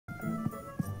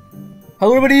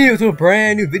Hello everybody, welcome to a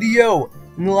brand new video.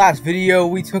 In the last video,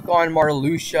 we took on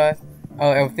Marluxia.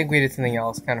 Oh, I think we did something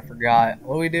else, kind of forgot.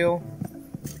 What did we do?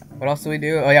 What else did we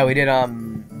do? Oh yeah, we did,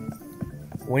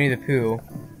 Winnie the Pooh.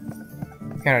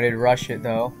 Kind of did rush it,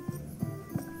 though.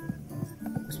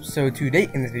 So to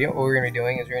date in this video, what we're going to be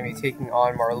doing is we're going to be taking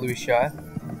on Marluxia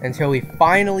until we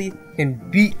finally can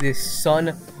beat this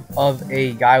son of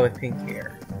a guy with pink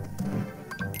hair.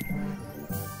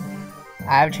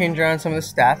 I have changed around some of the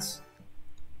stats.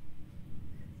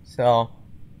 So,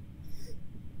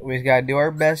 we just gotta do our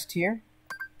best here.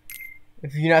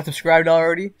 If you're not subscribed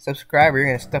already, subscribe or you're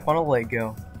gonna step on a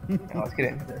Lego. Now let's get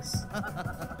into this.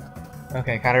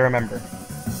 Okay, kinda remember.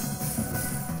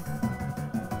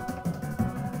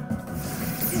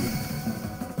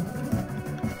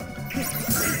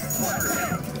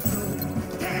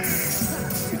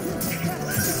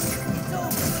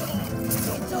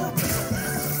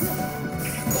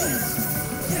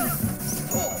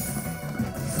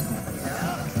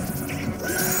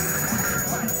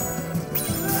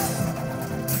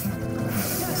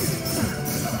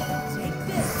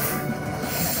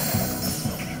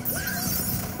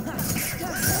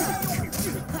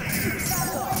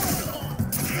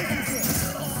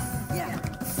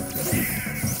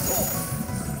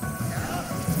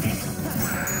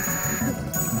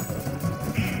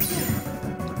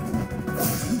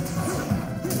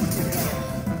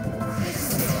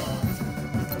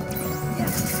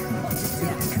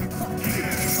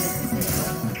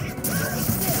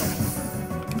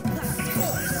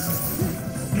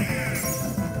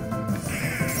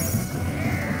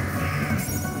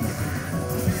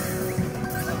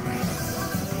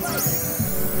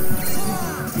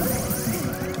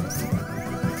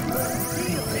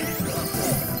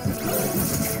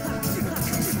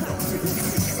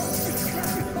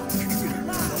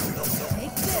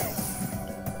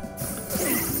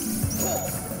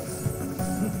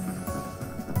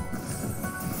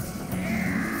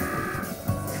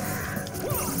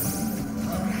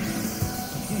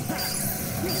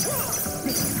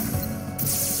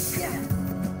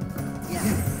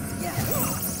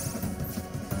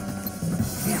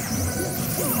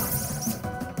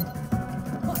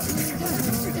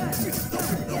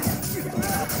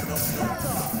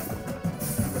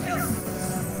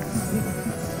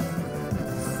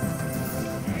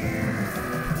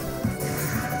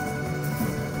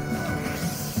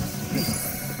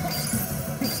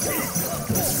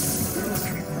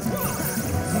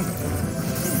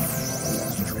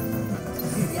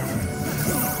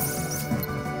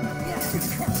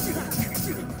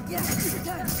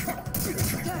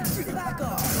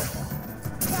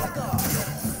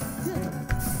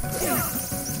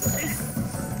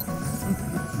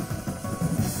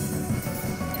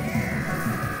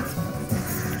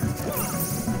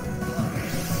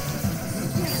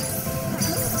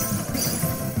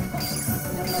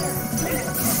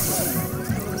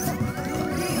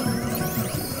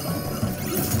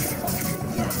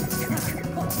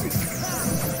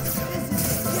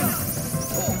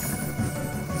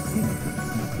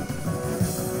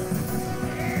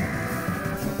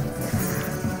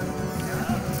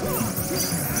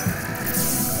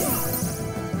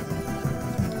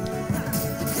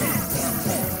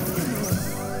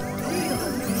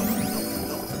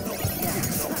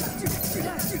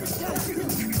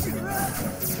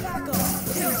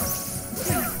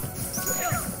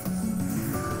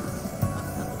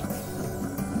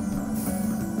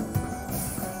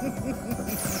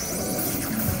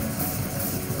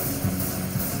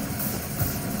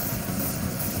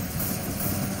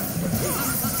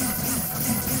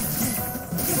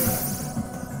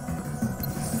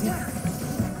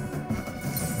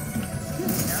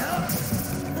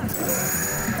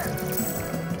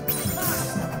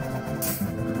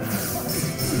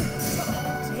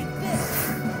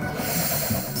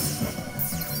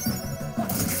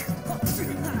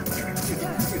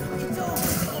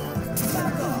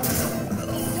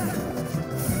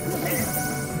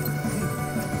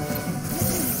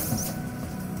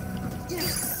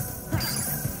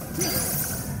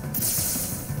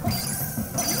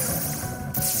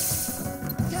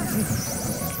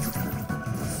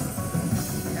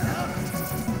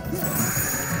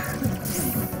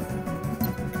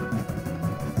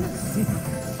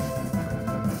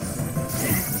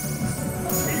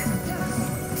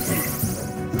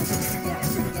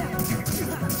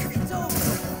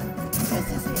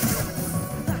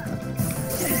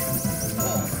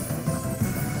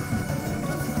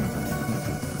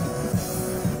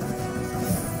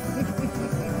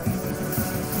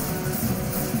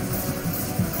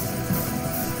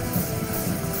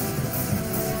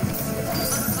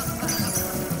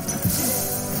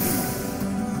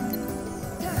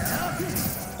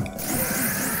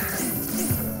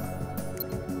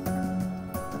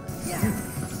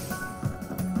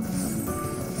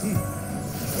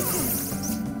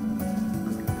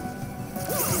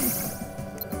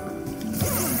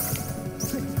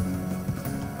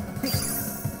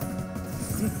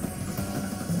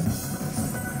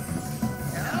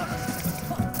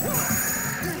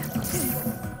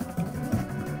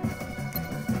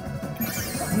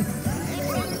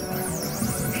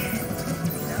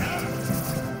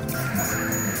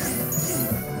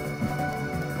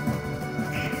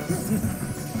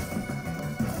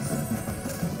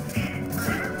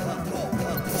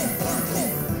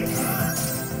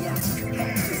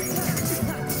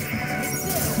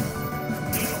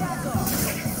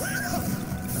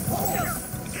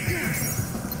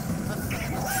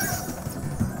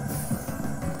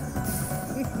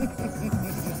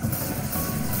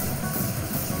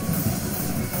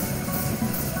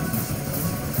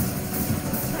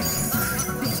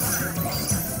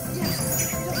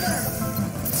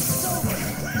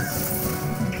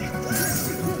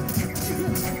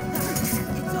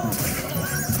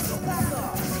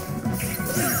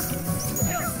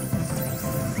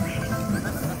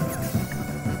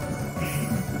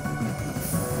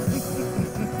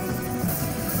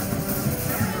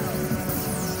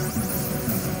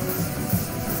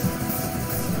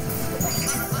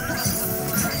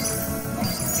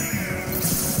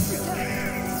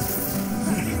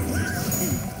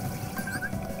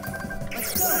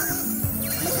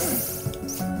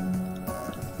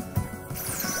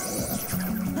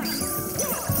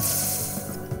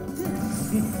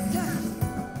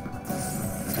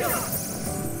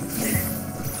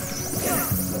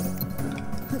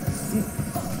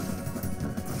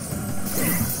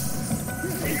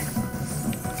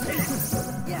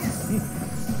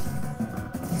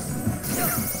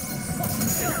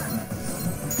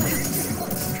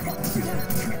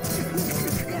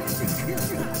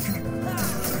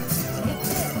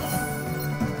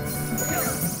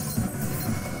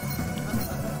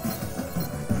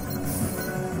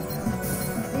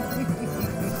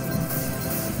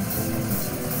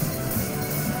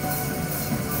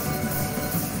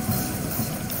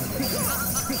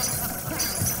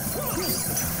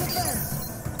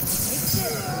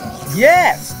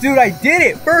 Yes, dude, I did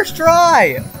it! First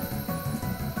try!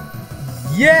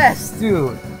 Yes,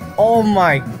 dude! Oh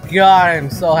my god, I'm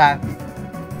so happy.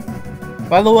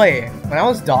 By the way, when I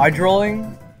was dodge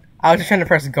rolling, I was just trying to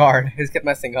press guard. It just kept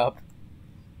messing up.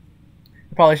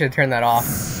 I probably should have turned that off.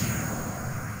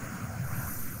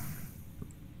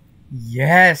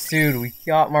 Yes, dude, we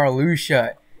got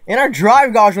Marluxia. And our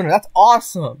drive gauge runner, that's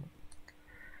awesome!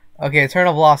 Okay,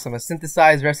 Eternal Blossom, a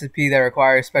synthesized recipe that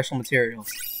requires special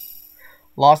materials.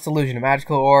 Lost Illusion, a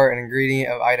magical ore, an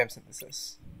ingredient of item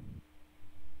synthesis.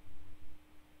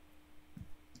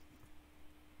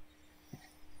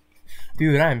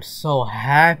 Dude, I'm so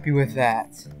happy with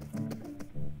that.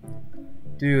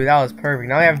 Dude, that was perfect.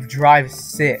 Now we have Drive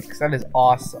 6. That is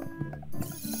awesome.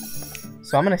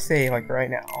 So I'm gonna say, like, right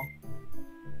now.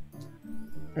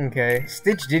 Okay,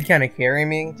 Stitch did kind of carry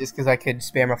me, just because I could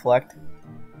spam Reflect.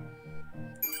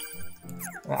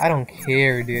 I don't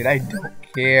care, dude. I don't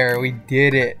care. We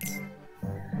did it.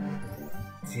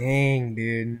 Dang,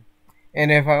 dude.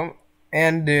 And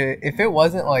if it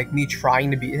wasn't like me trying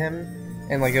to beat him,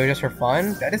 and like it was just for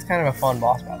fun, that is kind of a fun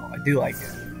boss battle. I do like it.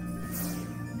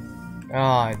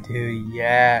 Oh, dude,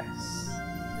 yes.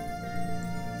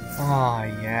 Oh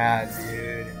yeah,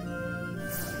 dude.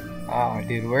 Oh,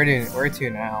 dude, where to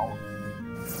now?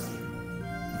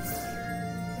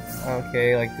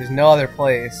 Okay, like there's no other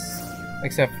place.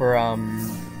 Except for,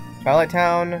 Twilight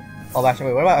Town. Oh, actually,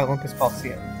 wait, what about Olympus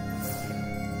Coliseum?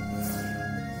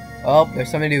 Oh,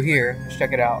 there's something to do here. Let's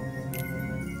check it out.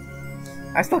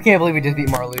 I still can't believe we just beat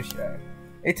Marluxia.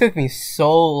 It took me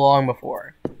so long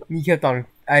before.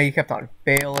 I kept on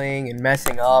failing and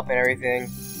messing up and everything.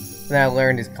 And then I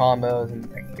learned his combos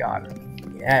and I got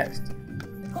him. Yes.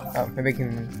 Oh, maybe I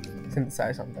can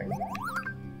synthesize something.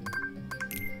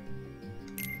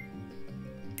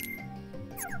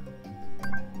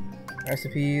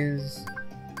 Recipes,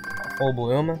 full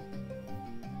bloom,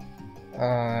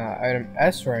 item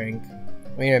S rank,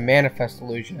 we need a manifest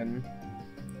illusion,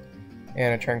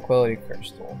 and a tranquility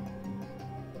crystal.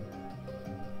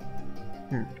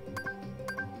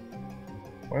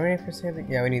 What do we need for saving?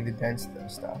 Yeah, we need the dense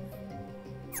stuff.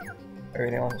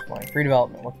 Everything else is fine. Free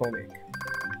development, what can we make?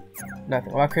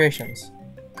 Nothing. What about creations?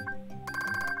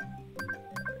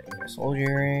 Soldier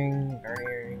earring, guardian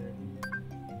earring.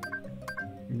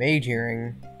 Mage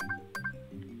earring.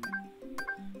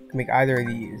 Can make either of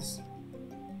these.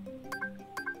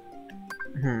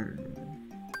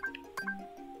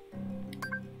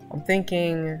 I'm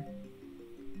thinking,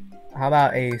 how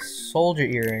about a soldier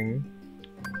earring,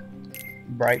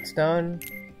 Brightstone,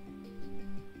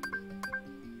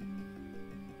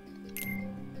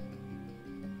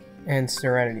 and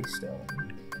Serenity Stone.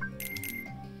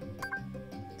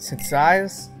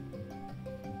 Synthesize?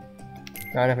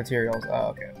 Not enough materials.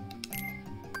 Oh, okay.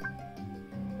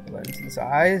 Lens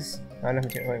synthesize? Not enough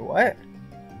material. Wait, what?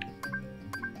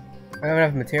 I don't have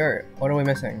enough material. What are we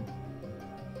missing?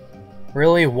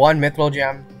 Really? One mithril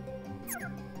gem?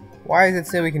 Why does it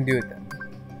say we can do it then?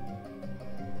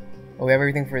 Oh, we have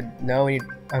everything for... No, we need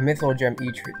a mithril gem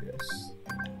each for this.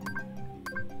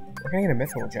 Where can I get a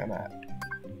mithril gem at?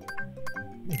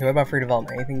 Okay, what about free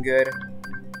development? Anything good?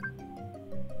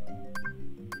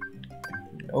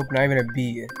 Nope, not even a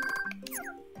B.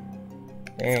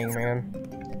 Dang, man.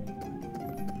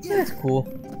 That's cool.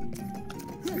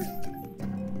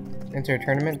 Enter a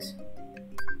tournament.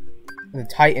 The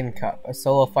Titan Cup. A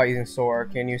solo fight using Sora.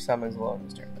 Can you summon alone in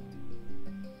this tournament?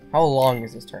 How long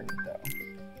is this tournament, though?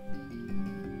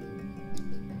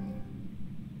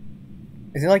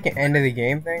 Is it like an end of the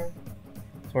game thing?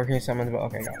 So where can you summon the...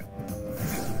 Okay, got it.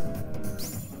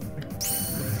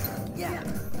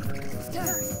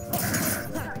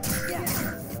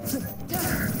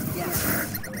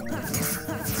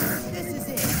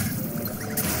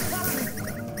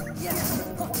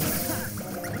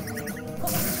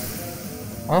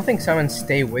 I don't think summons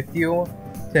stay with you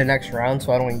to the next round,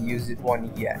 so I don't use one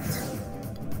yet.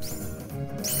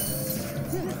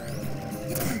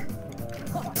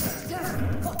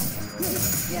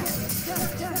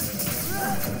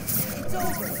 It's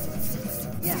over.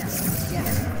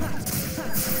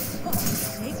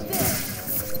 Take this.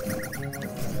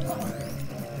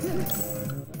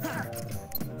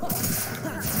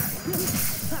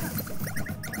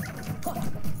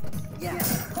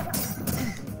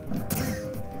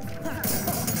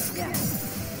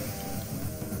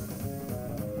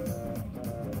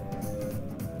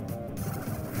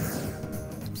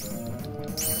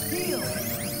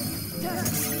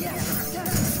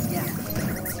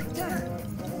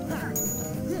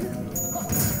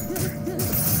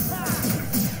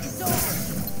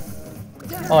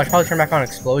 Oh, I should probably turn back on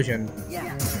explosion.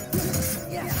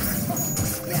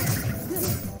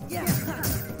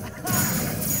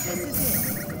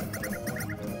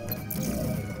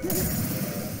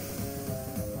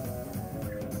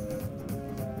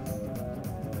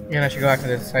 And I should go after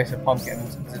the decisive pumpkin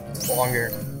since it's longer.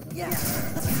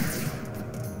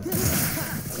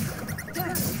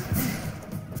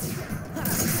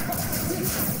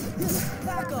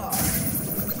 Back off.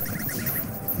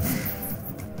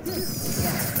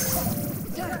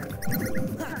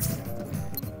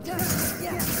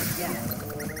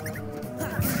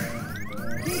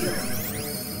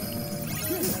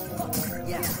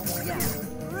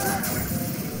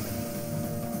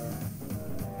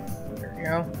 There we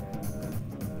go.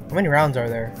 How many rounds are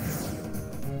there?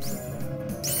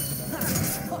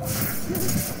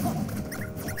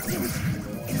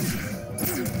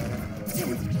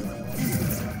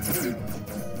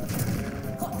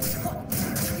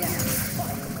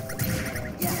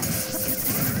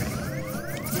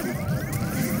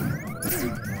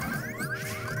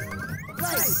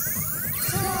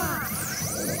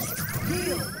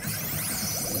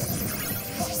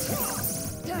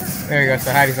 There you go,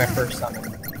 so Hattie's my first summon.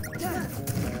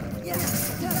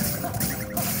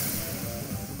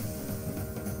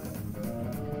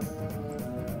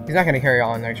 He's not gonna carry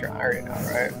on next round, I already know,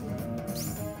 right?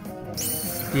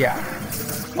 Yeah.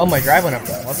 Oh, my drive went up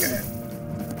though, okay.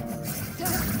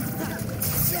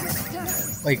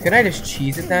 Wait, could I just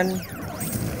cheese it then?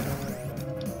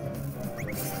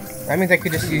 That means I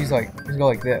could just use like, just go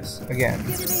like this, again.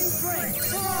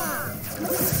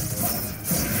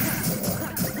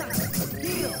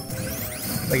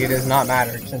 Like it does not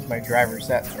matter since my driver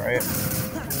sets, right?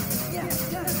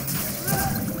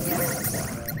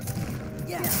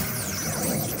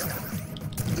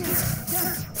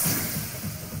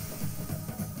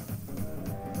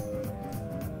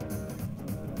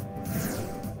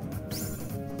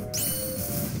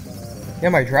 Yeah,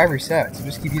 my driver sets, so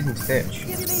just keep using Stitch.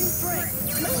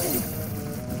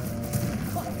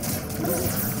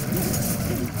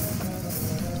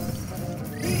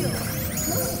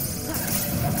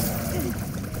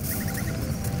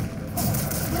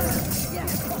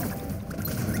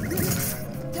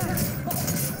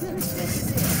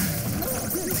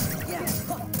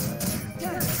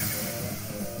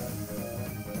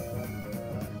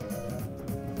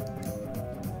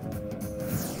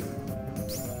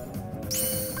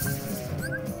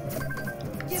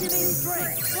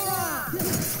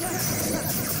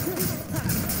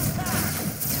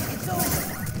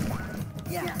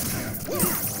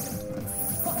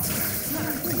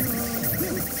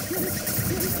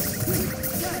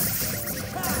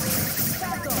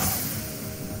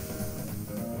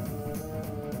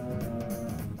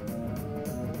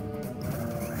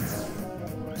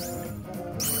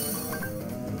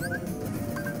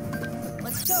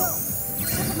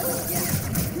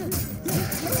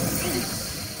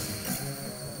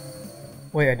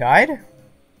 Wait, I died?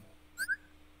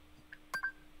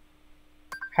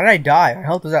 How did I die? My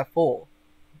health was at full.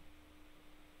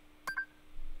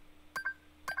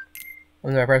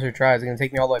 When I press retry, is it gonna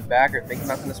take me all the way back or take me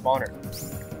back from the spawner?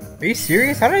 Are you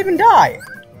serious? How did I even die?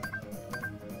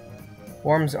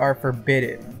 Forms are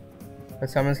forbidden. But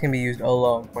summons can be used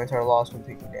alone. Points are lost when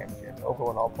taking damage. You have to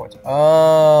overrun all points.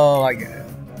 Oh, I get it.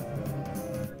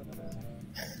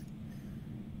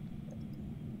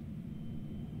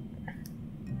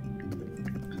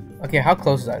 Okay, how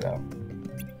close is I though?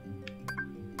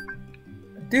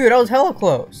 Dude, I was hella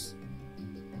close.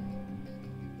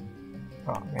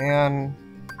 Oh man.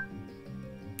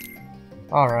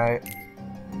 Alright.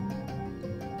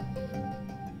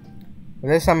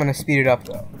 This I'm gonna speed it up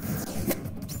though.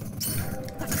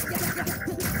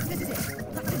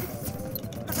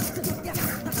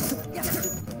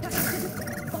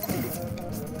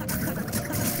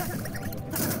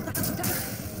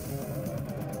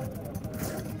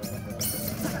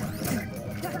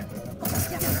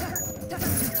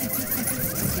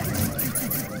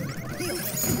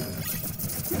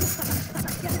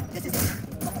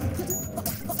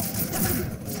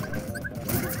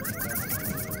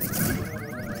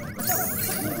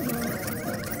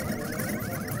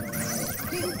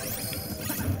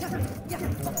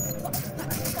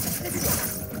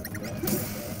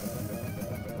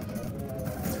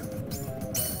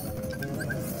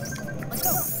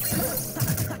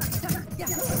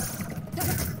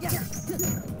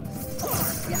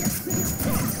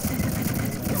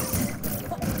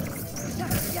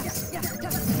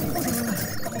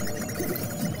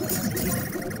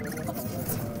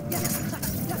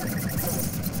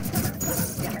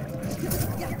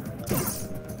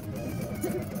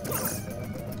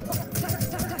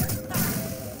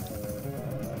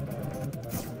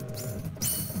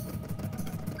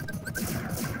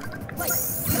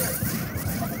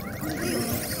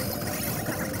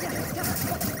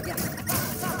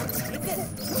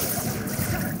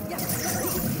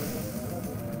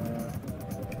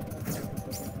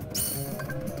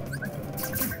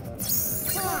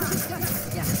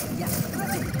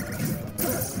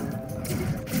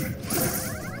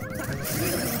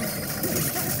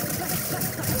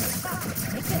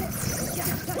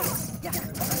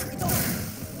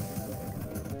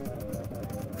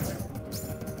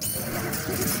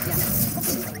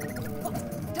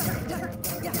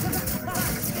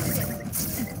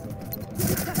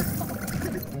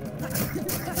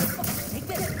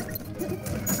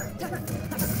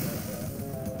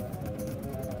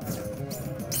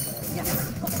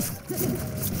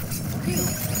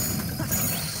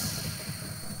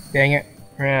 Dang it,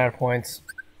 ran out of points.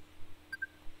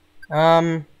 I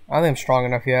don't think I'm strong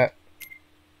enough yet.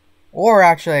 Or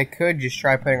actually, I could just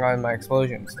try putting on my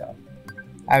explosion stuff.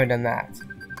 I haven't done that.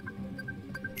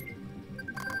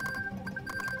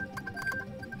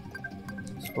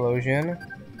 Explosion.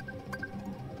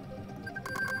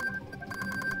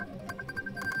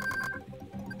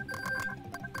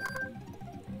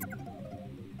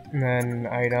 And then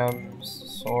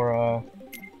items, Sora.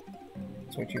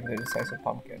 Switch you for the decisive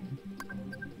pumpkin.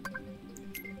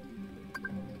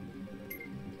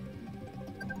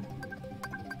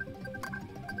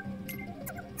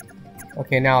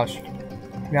 Okay, now let's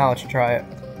try it.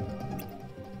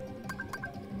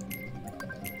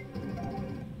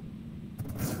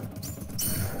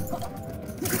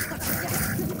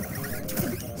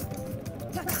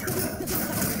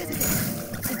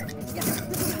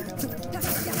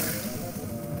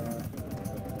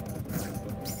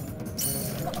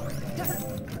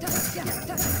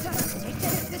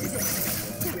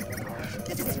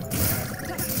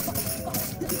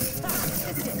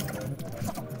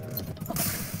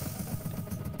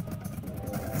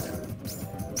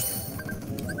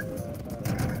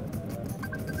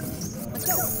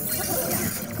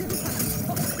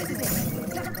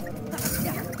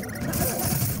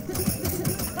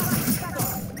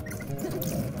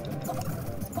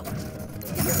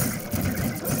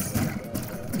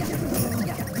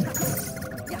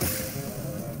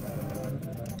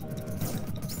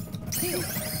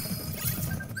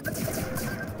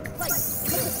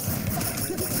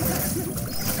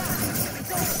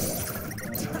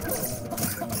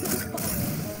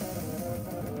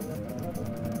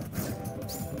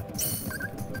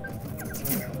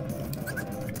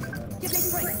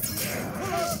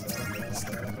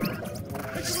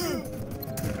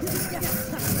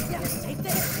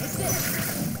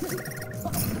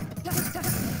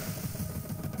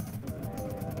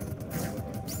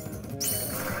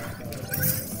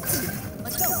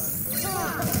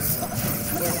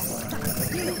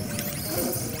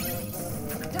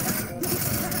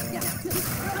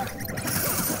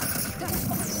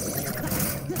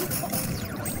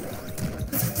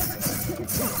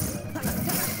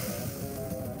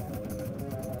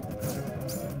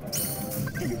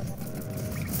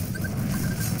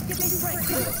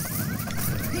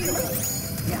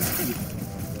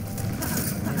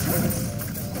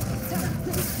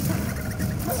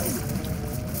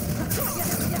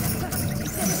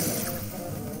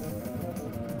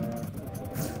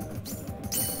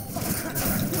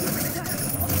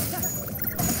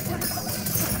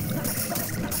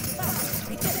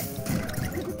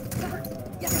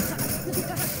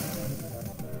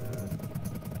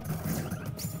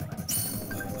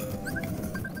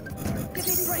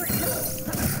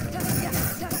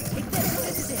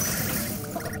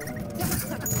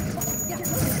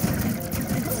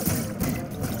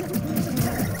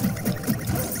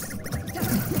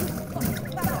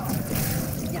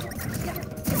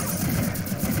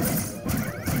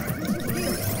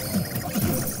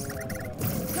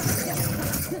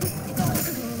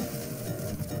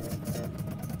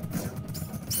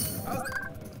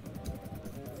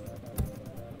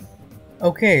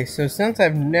 Okay, so since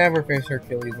I've never faced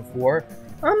Hercules before,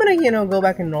 I'm gonna, go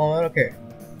back and all that. Okay.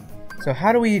 So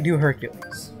how do we do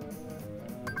Hercules?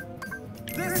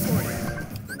 This way.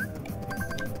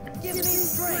 Give me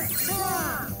strength.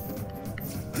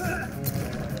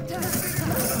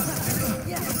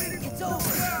 Yeah, it's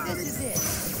over. This is it.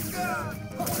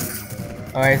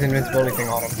 Oh, his invincibility thing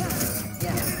on him. It's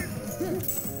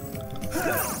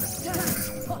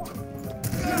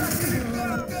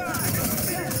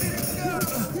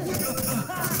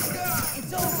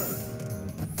over.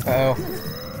 Uh-oh.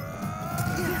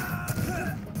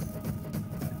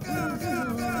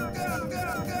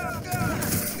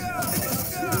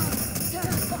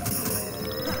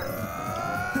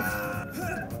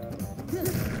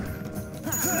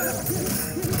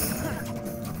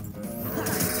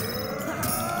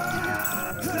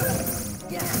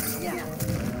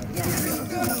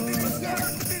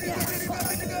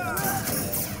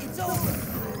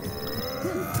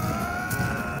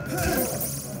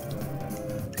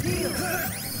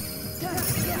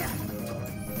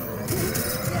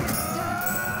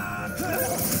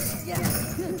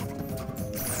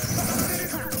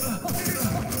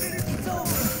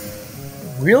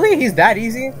 Really? He's that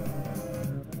easy?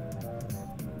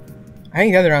 I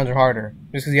think the other rounds are harder.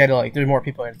 Just because you had to, like, there's more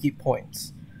people and keep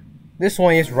points. This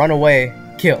one, you just run away,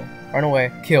 kill. Run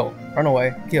away, kill. Run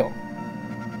away, kill.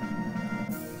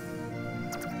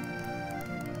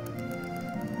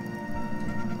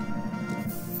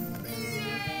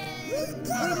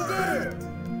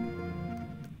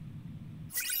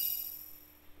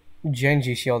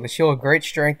 Genji Shield. The shield of great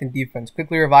strength and defense.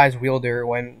 Quickly revives wielder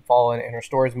when fallen and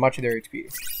restores much of their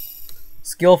HP.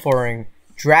 Skillful Ring.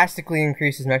 Drastically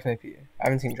increases max HP. I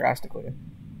haven't seen drastically.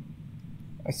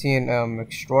 I've seen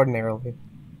extraordinarily.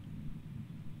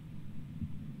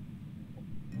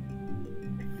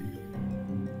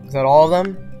 Is that all of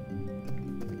them?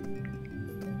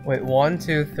 Wait, 1,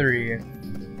 2, 3,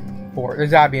 4.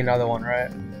 There's gotta be another one, right?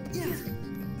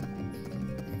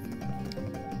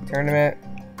 Tournament.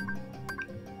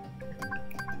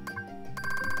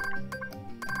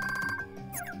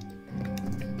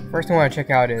 First thing I want to check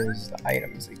out is the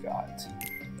items we got.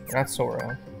 Not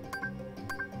Sora.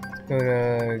 Let's go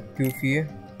to Goofy.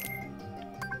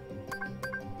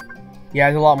 He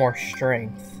has a lot more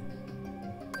strength.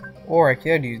 Or I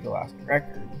could use the last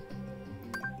record.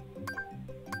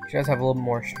 She does have a little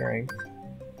more strength.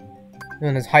 And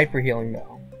then there's hyper healing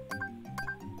though.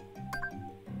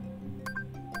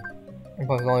 And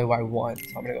plus it's only by 1,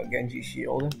 so I'm gonna go Genji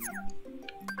Shield.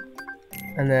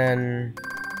 And then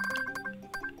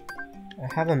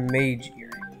I have a Mage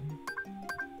Earring.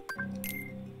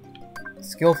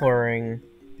 Skillful Ring.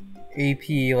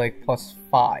 AP like plus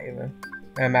 5.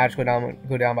 And match go down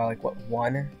by like what,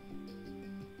 1?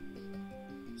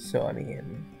 So I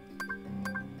mean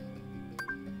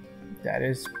that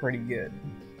is pretty good.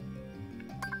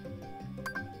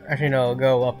 Actually no, it'll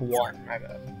go up 1, my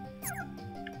bad.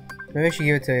 Maybe I should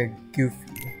give it to Goofy.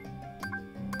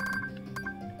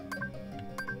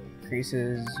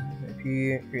 Increases AP,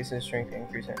 increases strength,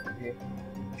 increases MP.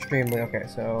 Extremely, okay,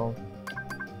 so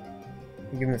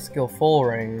you give him the Skillful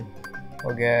Ring,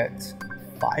 we'll get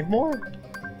 5 more?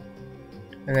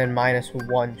 And then minus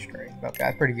 1 strength. Okay,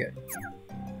 that's pretty good.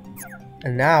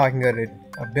 And now I can go to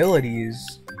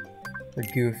abilities for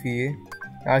Goofy.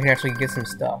 Now I can actually get some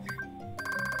stuff.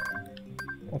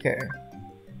 Okay.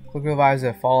 Quick revives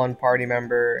a fallen party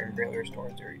member and greatly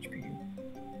restores their HP.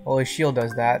 Well, his shield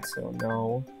does that, so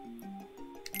no.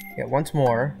 Yeah, once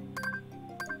more.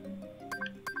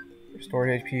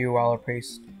 Restores HP while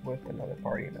replaced with another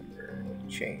party member.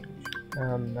 Change.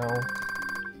 No.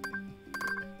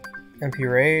 MP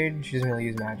Rage, she doesn't really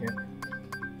use magic.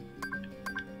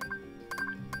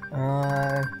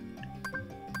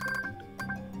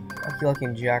 Lucky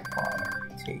and Jackpot are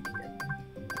taken. Do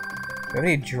you have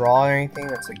any draw or anything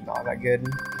that's like not that good?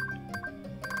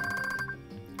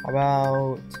 How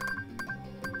about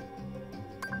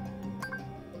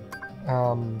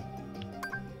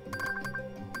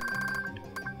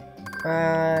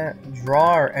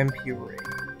draw or MP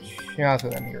Rage? Yeah, let's go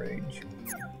with MP Rage.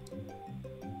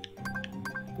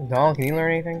 Donald, can you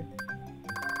learn anything?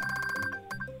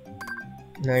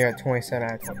 No, you're at 27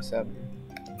 out of 27.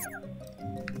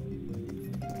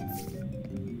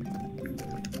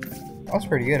 That's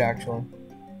pretty good, actually.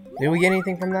 Did we get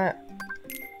anything from that?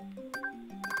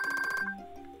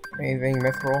 Anything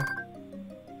mithril?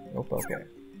 Nope, okay.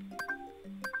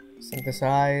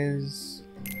 Synthesize.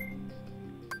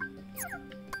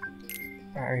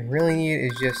 What I really need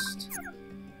is just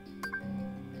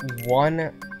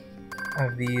one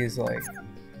of these, like.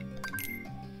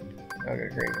 Okay,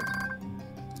 great.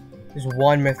 Just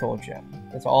one mithril gem.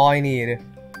 That's all I need.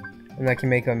 And I can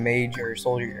make a mage or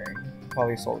soldier ring.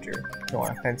 Probably soldier. No,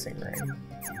 a fencing ring.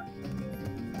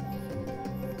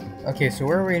 Okay, so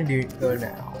where are we gonna go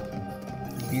now?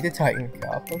 Beat the Titan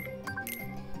Cup.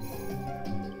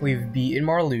 We've beaten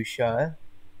Marluxia.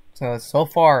 So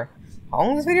far, how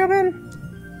long has this video been?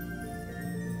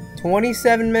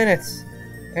 27 minutes.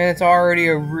 And it's already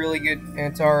a really good, and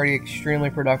it's already extremely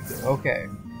productive. Okay.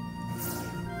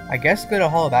 I guess go to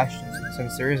Hollow Bastion,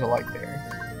 since there is a light there.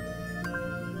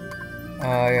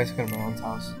 I guess go to Merlin's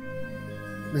house.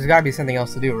 There's gotta be something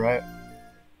else to do, right?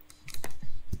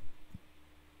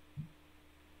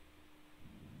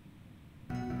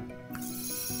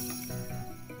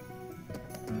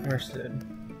 Understood.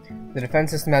 The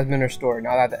defense system has been restored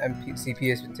now that the MCP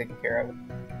has been taken care of.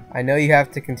 I know you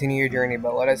have to continue your journey,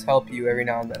 but let us help you every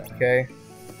now and then, okay?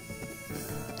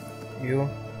 You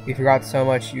forgot so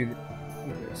much.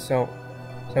 So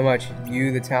much.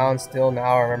 You, the town, still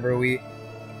now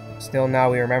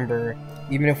we remember.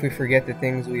 Even if we forget the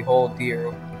things we hold dear,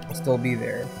 we'll still be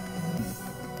there.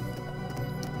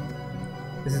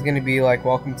 This is going to be like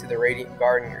Welcome to the Radiant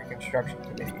Garden Reconstruction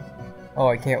Committee. Oh,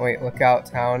 I can't wait. Look out,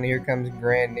 town. Here comes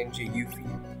Grand Ninja Yuffie.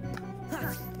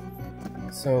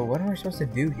 So, what am I supposed to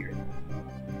do here?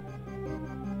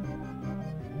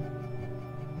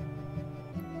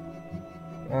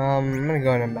 I'm gonna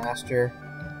go into Master.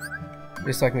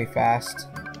 Just like me fast.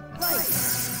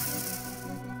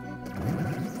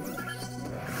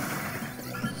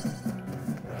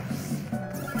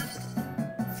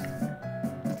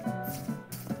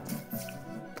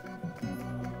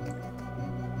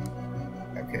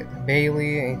 Okay,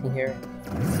 Bailey, anything here?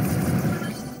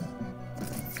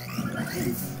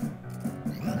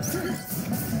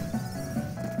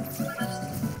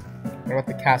 What about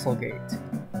the castle gate?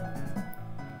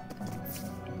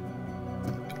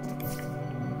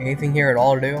 Anything here at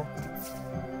all to do?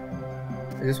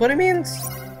 Is this what it means?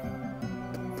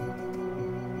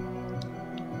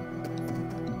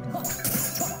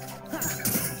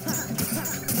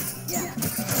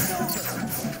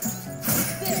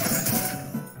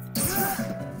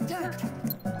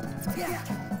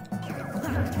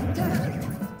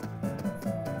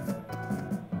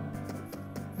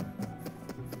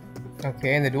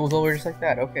 Okay, and the duel's over just like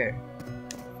that, okay.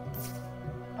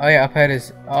 Oh yeah, up ahead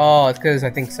is... Oh, it's because I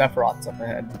think Sephiroth's up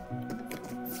ahead.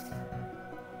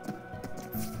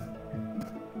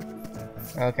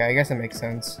 Okay, I guess it makes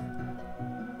sense.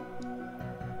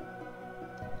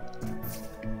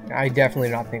 I definitely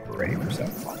don't think we're ready for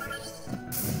Sephiroth.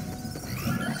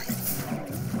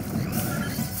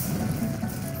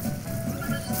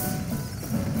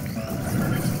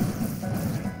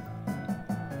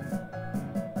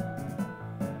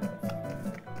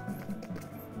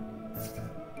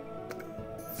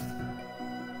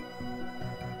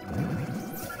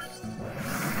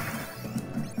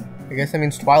 I guess that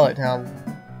means Twilight Town.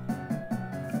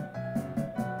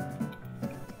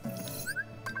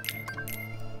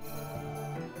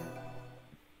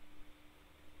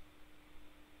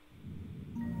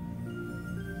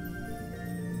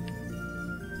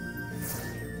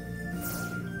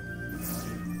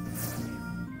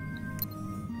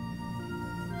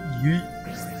 Yeet.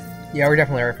 Yeah, we're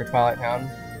definitely ready for Twilight Town.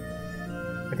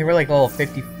 I think we're like level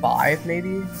 55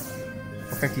 maybe?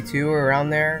 Or 52 or around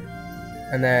there.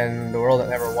 And then the world that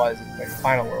never was, like the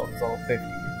final world, is level 50.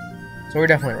 So we're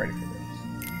definitely ready for this.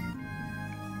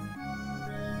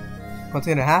 What's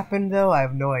gonna happen though, I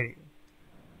have no idea.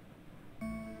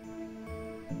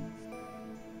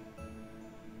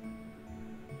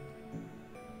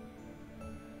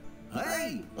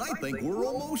 Hey, I think we're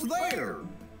almost there.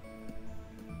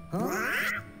 Huh?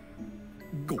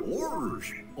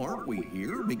 Gorge, aren't we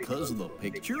here because of the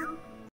picture?